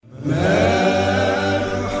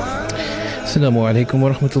Assalamu alaikum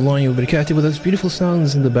wa rahmatullahi wa barakatuh. With those beautiful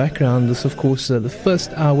sounds in the background, this of course the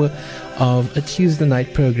first hour of a Tuesday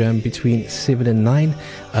night program between 7 and 9,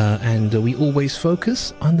 and we always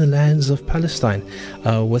focus on the lands of Palestine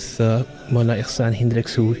with Mawla Ihsan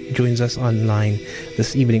Hendricks, who joins us online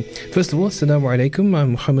this evening. First of all, Assalamu alaikum.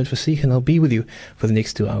 I'm Muhammad Fasih, and I'll be with you for the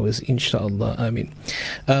next 2 hours, inshallah. Ameen.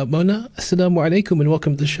 Mawla, Assalamu alaikum and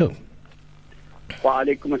welcome to the show. Wa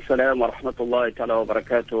alaikum assalam wa rahmatullahi ta'ala wa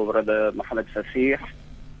barakatuh, Brother Muhammad Fasih,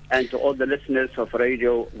 and to all the listeners of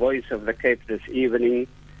Radio Voice of the Cape this evening,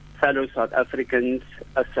 fellow South Africans,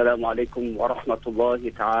 assalamu alaikum wa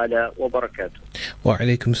rahmatullahi ta'ala wa barakatuh. Wa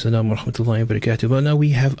alaikum assalam wa rahmatullahi wa barakatuh. Well, now we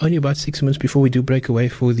have only about 6 minutes before we do break away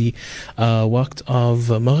for the waqt of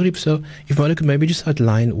Maghrib, so if Mawla could maybe just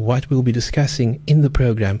outline what we'll be discussing in the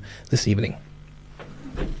program this evening.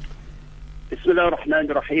 Bismillah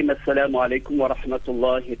ar-Rahman ar-Rahim. Assalamu alaikum wa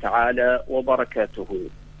rahmatullahi ta'ala wa barakatuhu.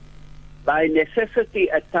 By necessity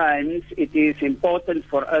at times, it is important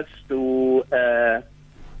for us to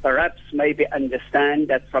perhaps maybe understand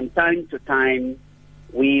that from time to time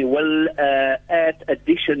we will add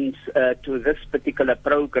additions to this particular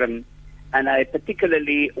program. And I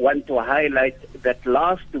particularly want to highlight that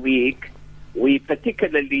last week we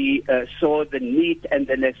particularly saw the need and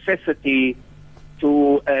the necessity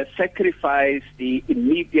to sacrifice the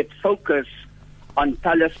immediate focus on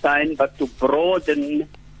Palestine, but to broaden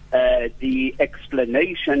the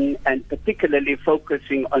explanation and particularly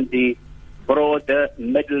focusing on the broader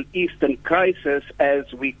Middle Eastern crisis as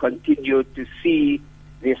we continue to see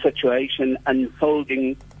the situation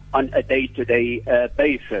unfolding on a day-to-day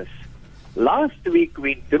basis. Last week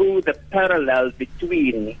we drew the parallel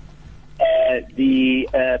between the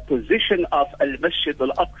position of Al-Masjid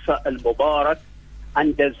Al-Aqsa Al-Mubarak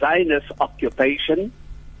under Zionist occupation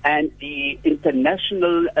and the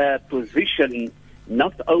international position,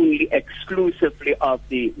 not only exclusively of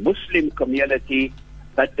the Muslim community,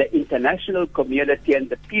 but the international community and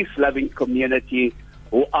the peace-loving community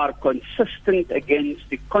who are consistent against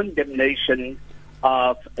the condemnation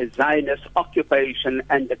of Zionist occupation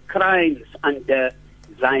and the crimes under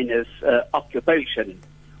Zionist occupation.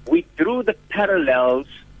 We drew the parallels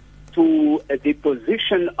to the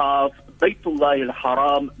position of Baytullah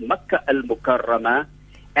al-Haram, Makkah al-Mukarramah,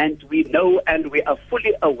 and we know and we are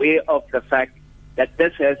fully aware of the fact that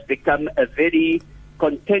this has become a very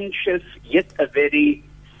contentious yet a very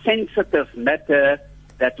sensitive matter,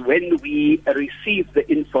 that when we receive the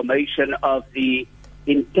information of the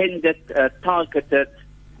intended targeted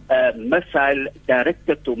missile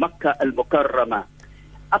directed to Makkah al-Mukarramah,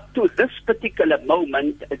 up to this particular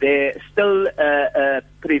moment there still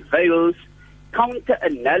prevails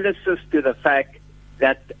counter-analysis to the fact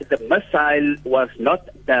that the missile was not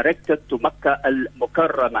directed to Makkah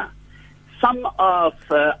al-Mukarramah. Some of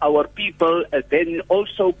our people then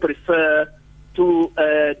also prefer to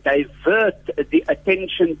divert the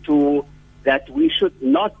attention to that we should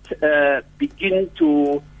not begin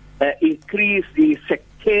to increase the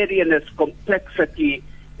sectarianist complexity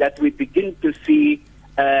that we begin to see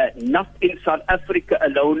not in South Africa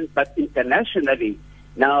alone but internationally.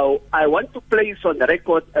 Now, I want to place on the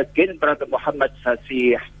record again, Brother Muhammad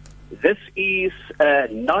Fasih, this is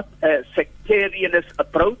not a sectarianist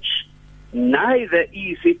approach, neither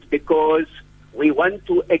is it because we want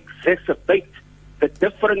to exacerbate the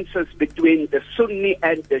differences between the Sunni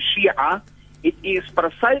and the Shia. It is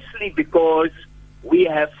precisely because we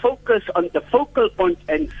have focused on the focal point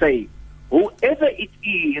and say, whoever it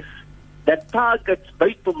is that targets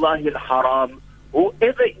Baytullah al-Haram,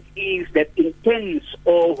 whoever it is that intends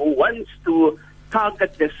or who wants to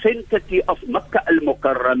target the sanctity of Makkah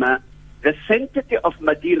al-Mukarramah, the sanctity of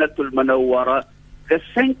Madinatul Munawwara, the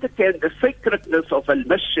sanctity and the sacredness of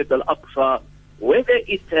Al-Masjid Al-Aqsa, whether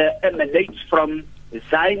it emanates from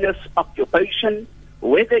Zionist occupation,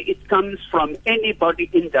 whether it comes from anybody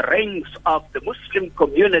in the ranks of the Muslim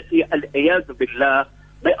community, al-iyadu billah,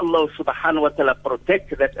 may Allah subhanahu wa ta'ala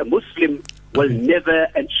protect that a Muslim will never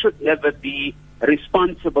and should never be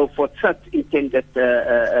responsible for such intended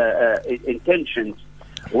intentions.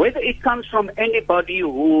 Whether it comes from anybody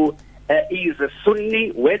who is a Sunni,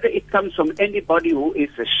 whether it comes from anybody who is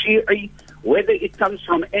a Shi'i, whether it comes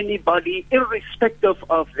from anybody irrespective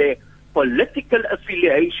of their political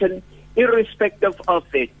affiliation, irrespective of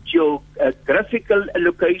their geographical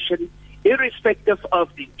location, irrespective of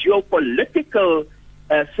the geopolitical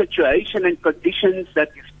situation and conditions that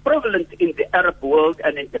is prevalent in the Arab world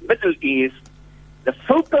and in the Middle East, the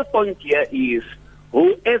focal point here is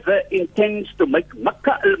whoever intends to make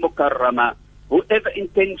Makkah al-Mukarramah, whoever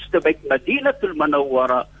intends to make Madinatul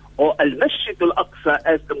Munawwara or Al-Masjid al-Aqsa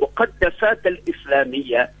as the Muqaddasat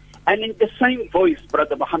al-Islamiyya. And in the same voice,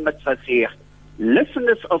 Brother Muhammad Fasih,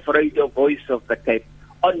 listeners of Radio Voice of the Cape,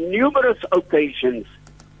 on numerous occasions,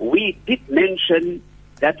 we did mention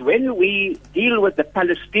that when we deal with the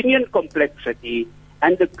Palestinian complexity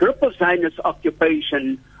and the grip of Zionist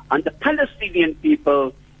occupation on the Palestinian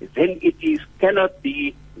people, then it cannot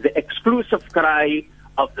be the exclusive cry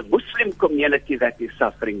of the Muslim community that is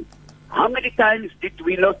suffering. How many times did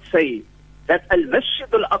we not say that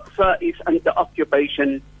Al-Masjid al-Aqsa is under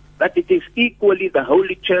occupation, but it is equally the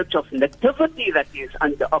Holy Church of Nativity that is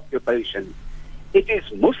under occupation? It is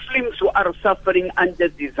Muslims who are suffering under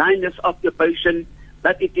the Zionist occupation,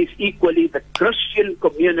 but it is equally the Christian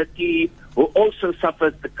community who also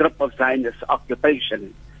suffers the grip of Zionist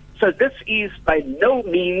occupation. So this is by no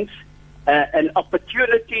means an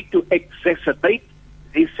opportunity to exacerbate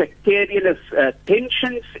the sectarian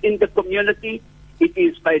tensions in the community. It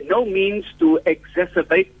is by no means to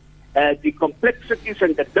exacerbate the complexities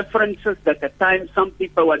and the differences that at times some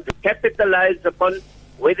people want to capitalize upon,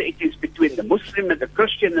 whether it is between the Muslim and the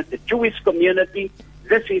Christian and the Jewish community.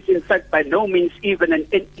 This is in fact by no means even an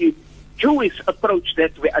anti-Jewish approach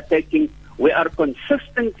that we are taking. We are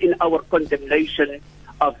consistent in our condemnation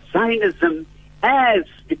of Zionism as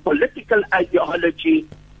the political ideology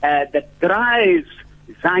that drives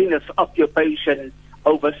Zionist occupation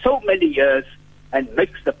over so many years and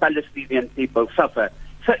makes the Palestinian people suffer.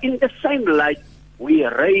 So in the same light, we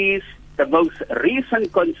raise the most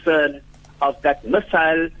recent concern of that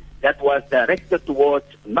missile that was directed towards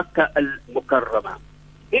Makkah al-Mukarramah.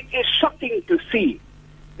 It is shocking to see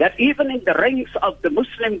that even in the ranks of the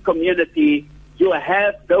Muslim community, you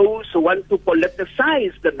have those who want to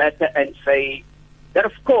politicize the matter and say that,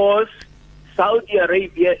 of course, Saudi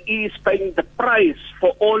Arabia is paying the price for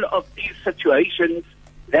all of these situations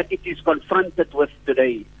that it is confronted with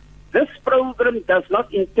today. This program does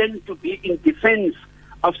not intend to be in defense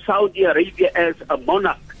of Saudi Arabia as a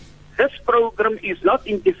monarch. This program is not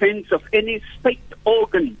in defense of any state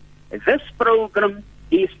organ. This program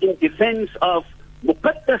is in defense of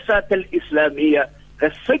Muqaddasat al-Islamiyya,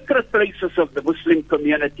 the sacred places of the Muslim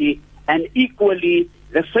community, and equally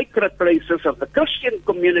the sacred places of the Christian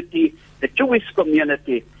community, the Jewish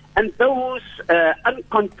community, and those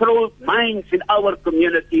uncontrolled minds in our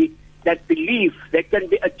community that believe there can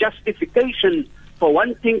be a justification for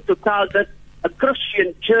wanting to target a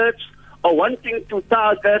Christian church or wanting to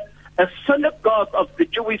target a synagogue of the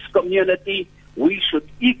Jewish community. We should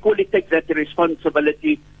equally take that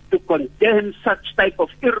responsibility to condemn such type of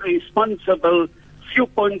irresponsible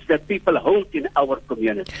viewpoints that people hold in our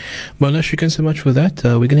community. Mawla, shukran so much for that.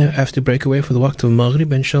 We're going to have to break away for the waqt of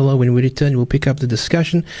Maghrib. Inshallah, when we return, we'll pick up the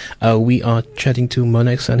discussion. We are chatting to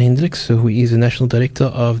Mawla Ihsan Hendricks, who is the National Director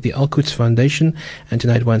of the Al-Quds Foundation. And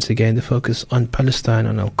tonight, once again, the focus on Palestine,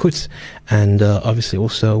 on Al-Quds. And obviously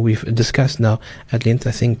also we've discussed now at length,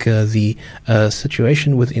 I think, the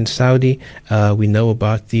situation within Saudi. We know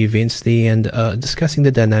about the events there and discussing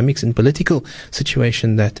the dynamics and political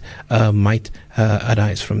situation that might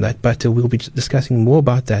arise from that. But we'll be discussing more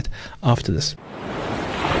about that after this.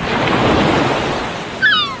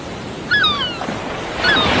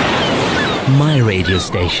 My radio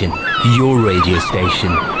station, your radio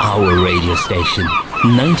station, our radio station.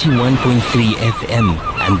 91.3 FM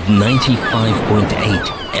and 95.8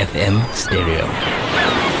 FM stereo.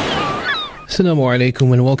 Assalamu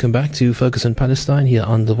alaikum and welcome back to Focus on Palestine here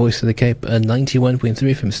on the Voice of the Cape 91.3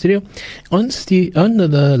 FM stereo. On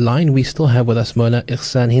the line we still have with us Mawla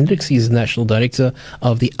Ihsan Hendricks. He is National Director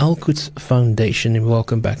of the Al-Quds Foundation. And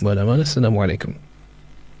welcome back, Mawla. Assalamu alaikum.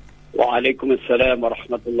 Wa alaikum assalam wa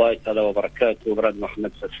rahmatullahi ta'ala wa barakatuh, Brother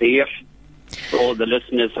Muhammad Fasih. All the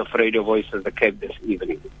listeners of Radio Voice of the Cape this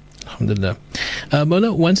evening. Alhamdulillah.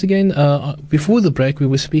 Mawla, once again, before the break, we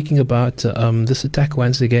were speaking about this attack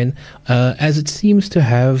once again, as it seems to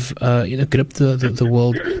have gripped the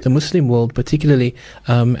world, the Muslim world particularly,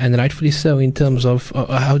 and rightfully so in terms of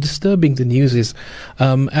how disturbing the news is.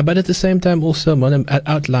 But at the same time, also, Mawla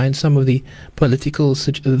outlined some of the political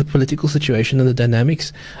situation and the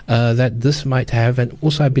dynamics that this might have, and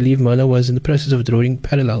also I believe Mawla was in the process of drawing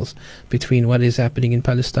parallels between what is happening in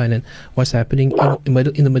Palestine and what's happening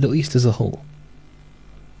in the Middle East as a whole.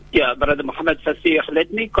 Yeah, Brother Muhammad Fasih,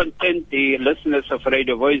 let me content the listeners of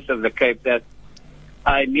Radio Voice of the Cape that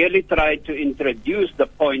I merely tried to introduce the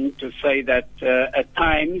point to say that at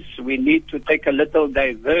times we need to take a little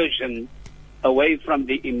diversion away from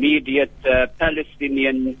the immediate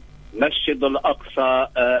Palestinian Masjid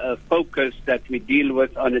al-Aqsa focus that we deal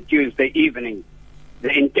with on a Tuesday evening.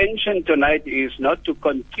 The intention tonight is not to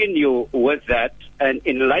continue with that, and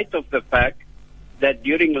in light of the fact that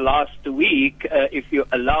during last week, if you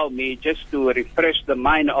allow me just to refresh the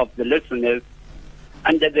mind of the listeners,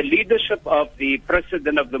 under the leadership of the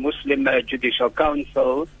President of the Muslim Judicial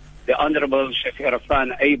Council, the Honorable Sheikh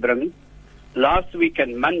Irfan Abrams, last week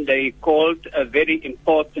on Monday called a very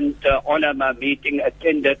important ulama meeting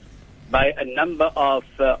attended by a number of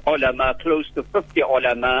ulama, close to 50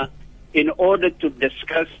 ulama, in order to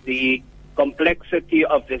discuss the complexity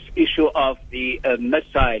of this issue of the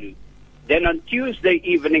missile. Then on Tuesday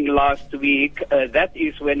evening last week, that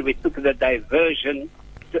is when we took the diversion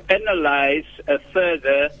to analyze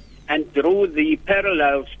further and drew the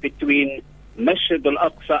parallels between Masjid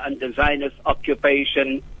al-Aqsa and the Zionist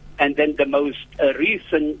occupation, and then the most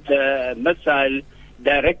recent missile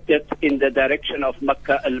directed in the direction of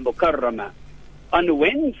Makkah al-Mukarramah. On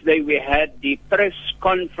Wednesday, we had the press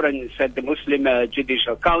conference at the Muslim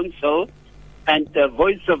Judicial Council, and the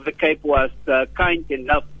Voice of the Cape was kind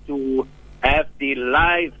enough to have the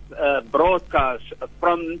live broadcast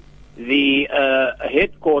from the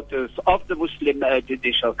headquarters of the Muslim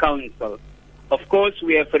Judicial Council. Of course,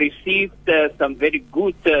 we have received some very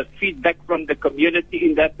good feedback from the community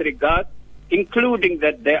in that regard, including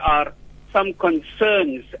that there are some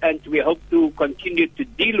concerns, and we hope to continue to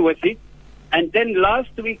deal with it. And then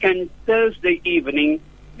last week on Thursday evening,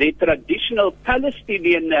 the traditional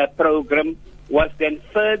Palestinian program was then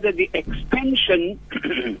further the extension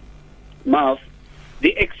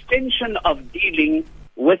of dealing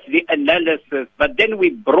with the analysis. But then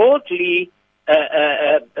we broadly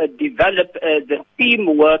developed the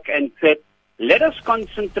theme work and said, let us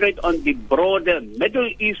concentrate on the broader Middle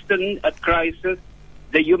Eastern crisis,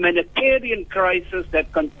 the humanitarian crisis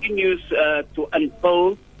that continues to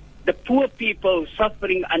unfold, the poor people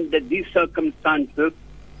suffering under these circumstances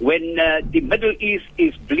when the Middle East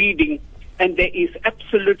is bleeding, and there is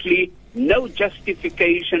absolutely no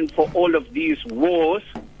justification for all of these wars,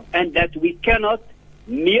 and that we cannot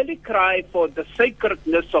merely cry for the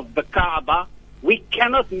sacredness of the Kaaba. We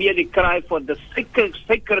cannot merely cry for the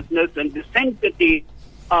sacredness and the sanctity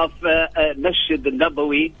of Masjid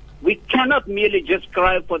al-Nabawi. We cannot merely just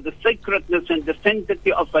cry for the sacredness and the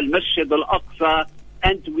sanctity of Al-Masjid al-Aqsa,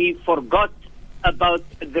 and we forgot about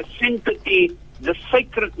the sanctity, the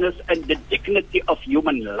sacredness, and the dignity of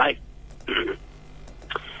human life.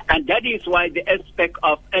 And that is why the aspect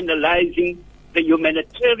of analyzing the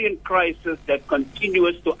humanitarian crisis that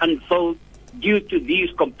continues to unfold due to these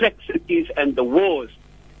complexities and the wars.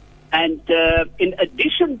 And in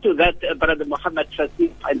addition to that, Brother Muhammad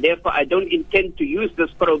Sasif, and therefore I don't intend to use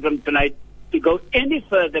this program tonight to go any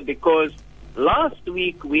further, because last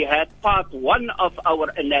week we had part one of our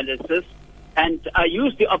analysis, and I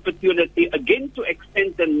used the opportunity again to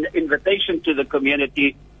extend an invitation to the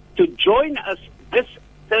community to join us this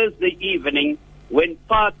Thursday evening when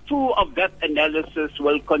part two of that analysis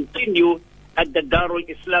will continue at the Darul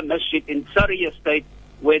Islam Masjid in Surrey Estate,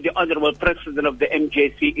 where the Honorable President of the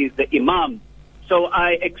MJC is the Imam. So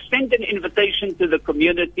I extend an invitation to the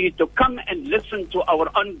community to come and listen to our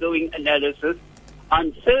ongoing analysis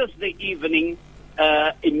on Thursday evening,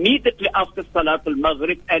 immediately after Salatul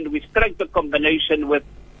Maghrib, and we strike the combination with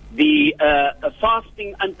the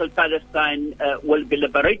fasting until Palestine will be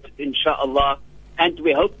liberated, inshallah, and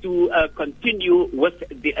we hope to continue with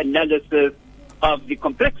the analysis of the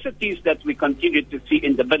complexities that we continue to see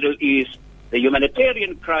in the Middle East, the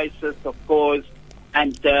humanitarian crisis, of course,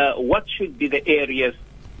 and what should be the areas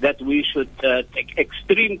that we should take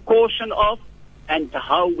extreme caution of, and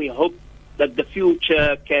how we hope that the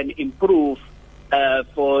future can improve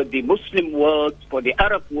for the Muslim world, for the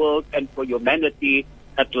Arab world, and for humanity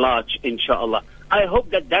at large, inshallah. I hope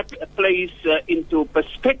that that plays into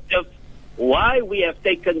perspective why we have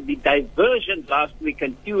taken the diversion last week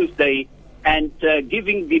on Tuesday, and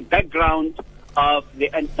giving the background of the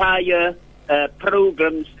entire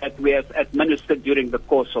programs that we have administered during the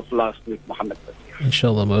course of last week, Muhammad.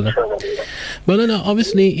 Inshallah, Mawlana. Mawlana,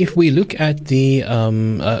 obviously, if we look at the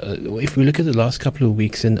last couple of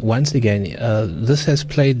weeks, and once again, this has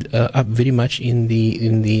played up very much in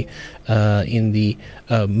the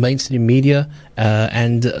mainstream media,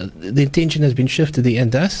 and the attention has been shifted.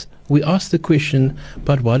 And thus, we ask the question: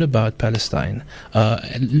 but what about Palestine?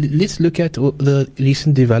 Let's look at the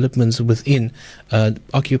recent developments within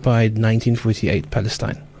occupied 1948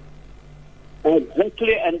 Palestine.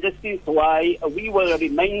 Exactly, and this is why we will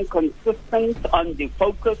remain consistent on the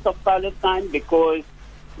focus of Palestine, because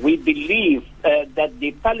we believe that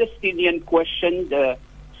the Palestinian question, the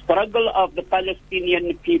struggle of the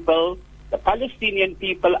Palestinian people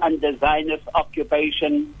under Zionist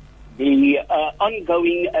occupation, the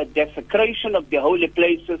ongoing desecration of the holy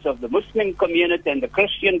places of the Muslim community and the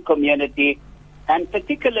Christian community, and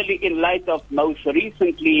particularly in light of most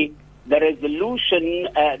recently the resolution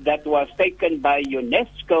that was taken by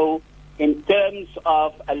UNESCO in terms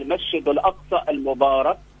of Al-Masjid Al-Aqsa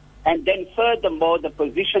Al-Mubarak, and then furthermore the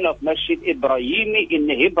position of Masjid Ibrahimi in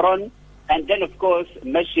Hebron, and then of course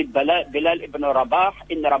Masjid Bilal ibn Rabah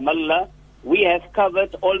in Ramallah. We have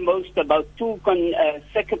covered almost about 2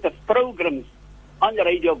 consecutive programs on the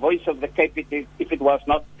Radio Voice of the Cape, if it was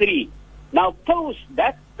not 3. Now, post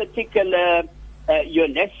that particular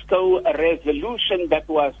UNESCO resolution that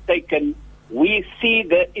was taken, we see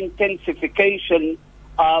the intensification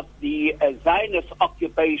of the Zionist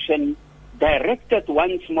occupation directed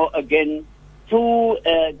once more again to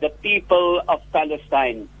the people of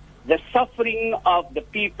Palestine, the suffering of the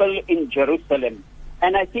people in Jerusalem.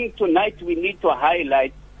 And I think tonight we need to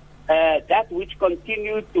highlight that which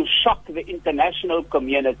continued to shock the international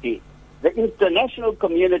community. The international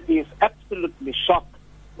community is absolutely shocked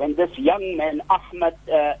when this young man, Ahmad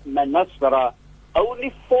Manassara,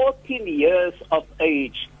 only 14 years of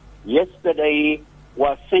age, yesterday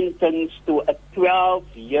was sentenced to a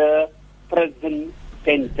 12-year prison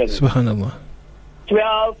sentence. Subhanallah.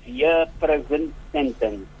 12-year prison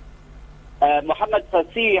sentence. Muhammad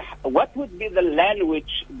Fasih, what would be the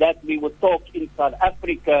language that we would talk in South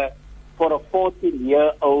Africa for a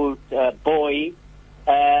 14-year-old boy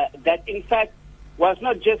that in fact was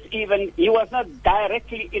not just even, he was not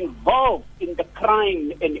directly involved in the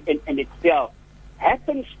crime in itself,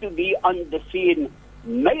 happens to be on the scene,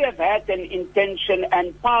 may have had an intention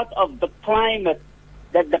and part of the climate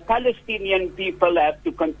that the Palestinian people have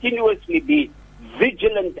to continuously be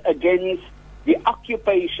vigilant against the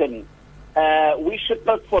occupation. We should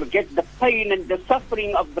not forget the pain and the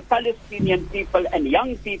suffering of the Palestinian people and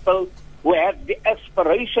young people who have the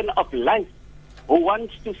aspiration of life, who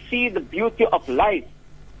wants to see the beauty of life.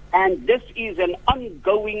 And this is an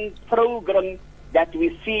ongoing program that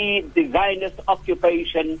we see the Zionist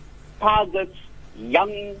occupation targets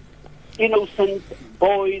young, innocent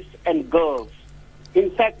boys and girls.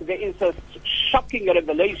 In fact, there is a shocking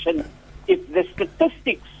revelation if the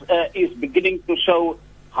statistics is beginning to show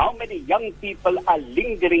how many young people are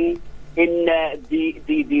lingering in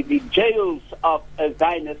the jails of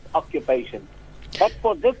Zionist occupation. But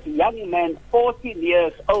for this young man, 14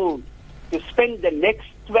 years old, to spend the next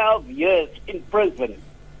 12 years in prison,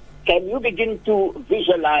 can you begin to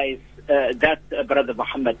visualize that, Brother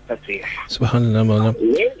Muhammad Fasih? Subhanallah.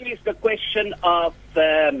 Where is the question of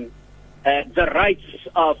the rights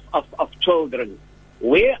of children?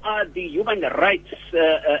 Where are the human rights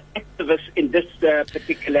activists in this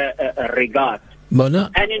particular regard?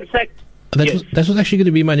 Mona, And in fact, that was actually going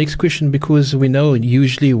to be my next question, because we know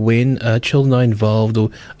usually when children are involved, or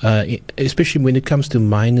especially when it comes to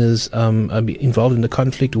minors involved in the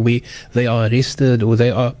conflict, where they are arrested or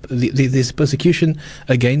there's persecution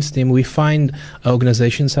against them, we find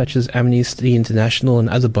organizations such as Amnesty International and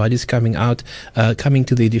other bodies coming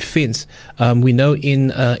to their defense. We know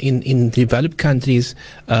in developed countries,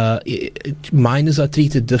 minors are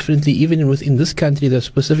treated differently. Even within this country, there are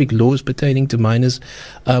specific laws pertaining to minors,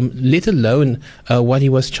 let alone what he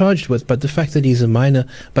was charged with, but the fact that he's a minor.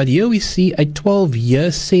 But here we see a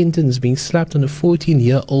 12-year sentence being slapped on a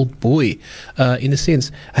 14-year-old boy. In a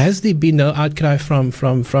sense, has there been no outcry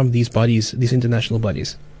from these bodies, these international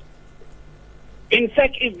bodies? in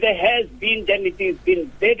fact, if there has been, then it has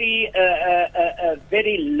been very,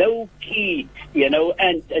 very low key,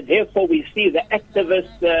 and therefore we see the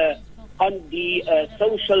activists on the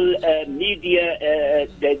social media,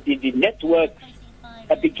 the networks,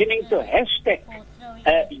 beginning to hashtag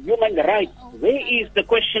human rights. Where is the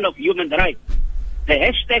question of human rights? The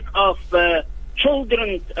hashtag of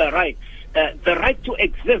children's rights, the right to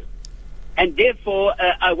exist. And therefore,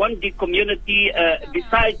 I want the community,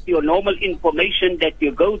 besides your normal information that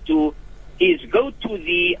you go to, is go to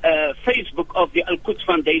the Facebook of the Al-Quds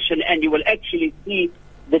Foundation, and you will actually see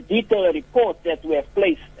the detailed report that we have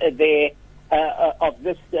placed there of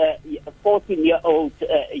this 14-year-old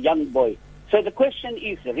young boy. So the question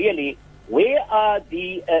is really, where are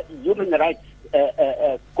the human rights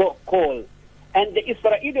call? And the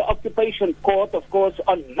Israeli Occupation Court, of course,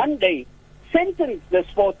 on Monday, sentenced this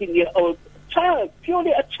 14-year-old child,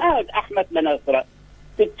 purely a child, Ahmad Manassara,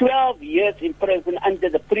 to 12 years in prison under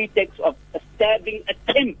the pretext of a stabbing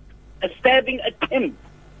attempt.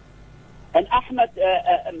 And Ahmad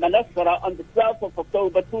Manassara, on the 12th of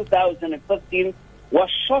October 2015, was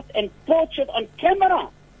shot and tortured on camera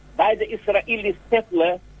by the Israeli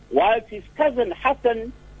settler, whilst his cousin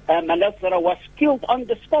Hassan Manassara was killed on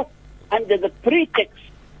the spot under the pretext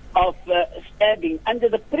of stabbing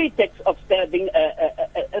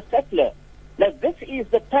a settler. Now, this is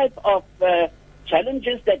the type of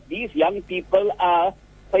challenges that these young people are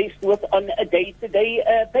faced with on a day-to-day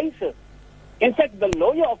basis. In fact, the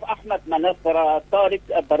lawyer of Ahmad Manasra, Tariq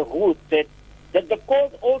Barghouth, said that the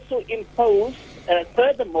court also imposed,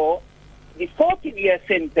 furthermore, the 14-year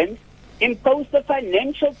sentence imposed a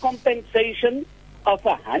financial compensation of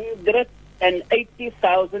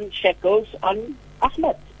 180,000 shekels on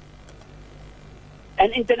Ahmad.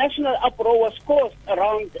 An international uproar was caused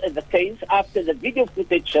around the case after the video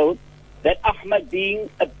footage showed that Ahmad being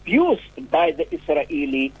abused by the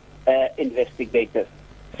Israeli investigators.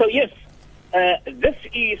 So yes, this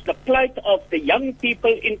is the plight of the young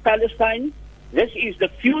people in Palestine. This is the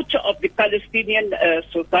future of the Palestinian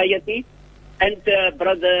society. And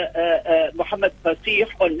Brother Muhammad Fasih,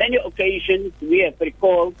 on many occasions we have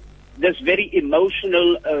recalled this very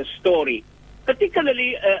emotional story.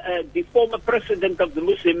 Particularly the former president of the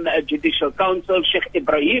Muslim Judicial Council, Sheikh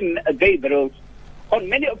Ibrahim Gabriel, on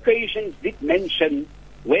many occasions did mention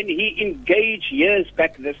when he engaged years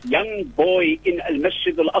back this young boy in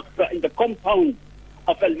Al-Masjid Al-Aqsa, in the compound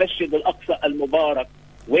of Al-Masjid Al-Aqsa Al-Mubarak,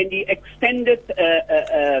 when he extended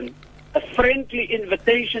a friendly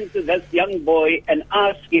invitation to this young boy and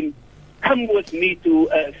asked him, come with me to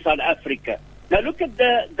South Africa. Now look at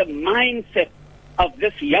the mindset of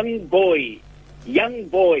this young boy.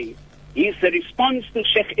 His response to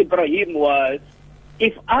Sheikh Ibrahim was,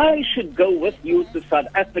 if I should go with you to South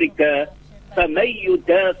Africa, فَمَنْ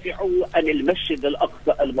يُدَافِعُ عَنِ الْمَسْجِدِ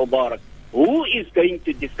الْأَقْصَى الْمُبَارَكِ, who is going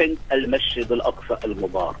to defend Al-Masjid Al-Aqsa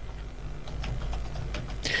Al-Mubarak?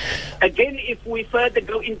 Again, if we further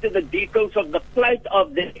go into the details of the plight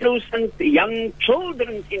of the innocent young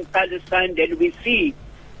children in Palestine, then we see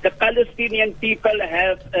the Palestinian people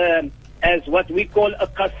have as what we call a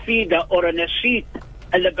qasida or a nasheed,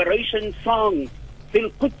 a liberation song. في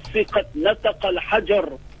القدس قد نطق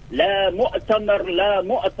الحجر لا مؤتمر لا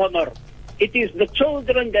مؤتمر. It is the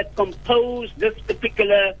children that compose this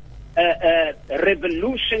particular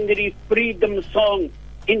revolutionary freedom song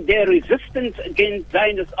in their resistance against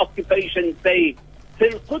Zionist occupation. Say, في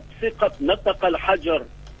القدس قد نطق الحجر.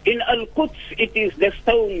 In Al-Quds it is the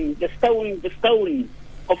stone, the stone, the stone.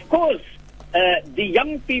 Of course, the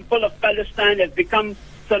young people of Palestine have become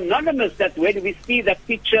synonymous that when we see the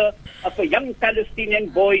picture of a young Palestinian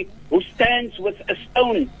boy who stands with a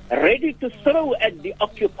stone ready to throw at the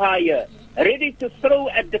occupier, ready to throw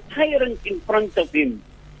at the tyrant in front of him.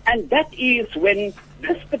 And that is when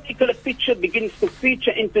this particular picture begins to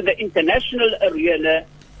feature into the international arena.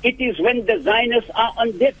 It is when the Zionists are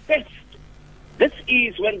on their best. This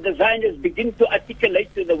is when the Zionists begin to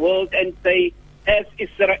articulate to the world and say, as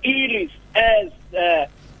Israelis, as the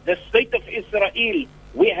state of Israel,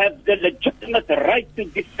 we have the legitimate right to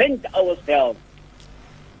defend ourselves.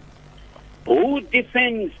 Who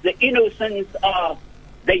defends the innocence of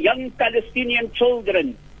the young Palestinian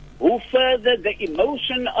children? Who further the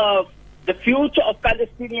emotion of the future of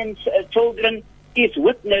Palestinian children is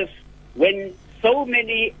witnessed when so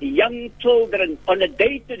many young children on a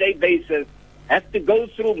day-to-day basis have to go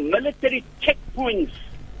through military checkpoints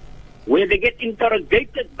where they get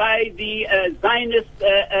interrogated by the Zionist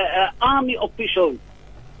army officials.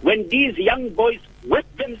 When these young boys whip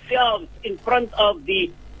themselves in front of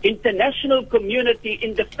the international community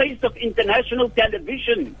in the face of international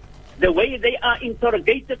television, the way they are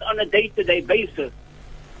interrogated on a day-to-day basis.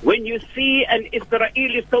 When you see an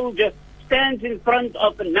Israeli soldier stands in front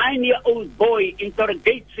of a 9-year-old boy,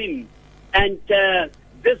 interrogates him, and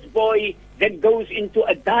this boy then goes into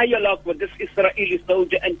a dialogue with this Israeli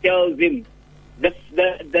soldier and tells him,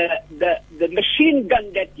 the machine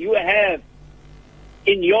gun that you have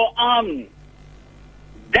in your arm,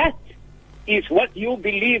 that is what you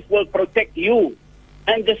believe will protect you.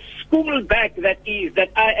 And the school bag that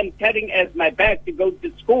I am carrying as my bag to go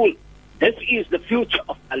to school, this is the future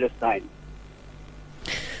of Palestine.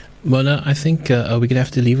 Well, I think we're going to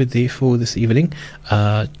have to leave it there for this evening.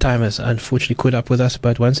 Time has unfortunately caught up with us,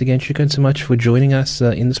 but once again, shukran so much for joining us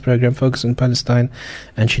in this program, Focus on Palestine,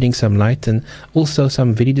 and shedding some light, and also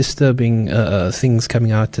some very disturbing things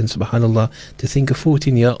coming out. And subhanAllah, to think a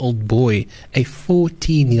 14-year-old boy,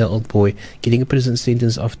 getting a prison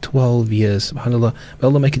sentence of 12 years. SubhanAllah. May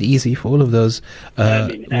Allah make it easy for all of those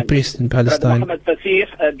oppressed in Palestine. Muhammad Fasih,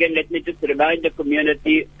 again, let me just remind the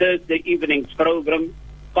community, Thursday evening's program,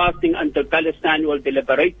 Fasting Until Palestine will be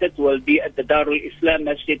liberated, will be at the Darul Islam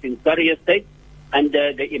Masjid in Surrey State,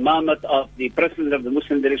 under the imamat of the President of the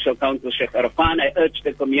Muslim Judical Council, Sheikh Arfan. I urge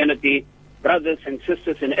the community, brothers and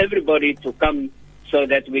sisters and everybody to come so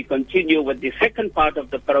that we continue with the second part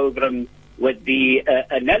of the program with the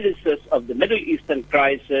analysis of the Middle Eastern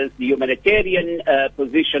crisis, the humanitarian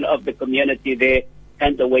position of the community there,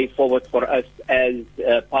 and the way forward for us as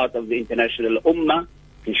part of the international ummah,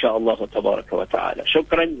 inshallah tabaraka wa ta'ala.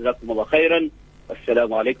 Shukran, jazakumullah khairan.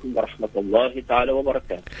 Assalamu alaikum wa rahmatullahi ta'ala wa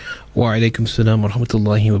barakatuh. Wa alaikum salam wa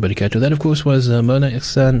rahmatullahi wa barakatuh. That, of course, was Mawlana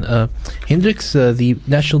Ihsan Hendricks, the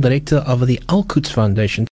National Director of the Al-Quds Foundation.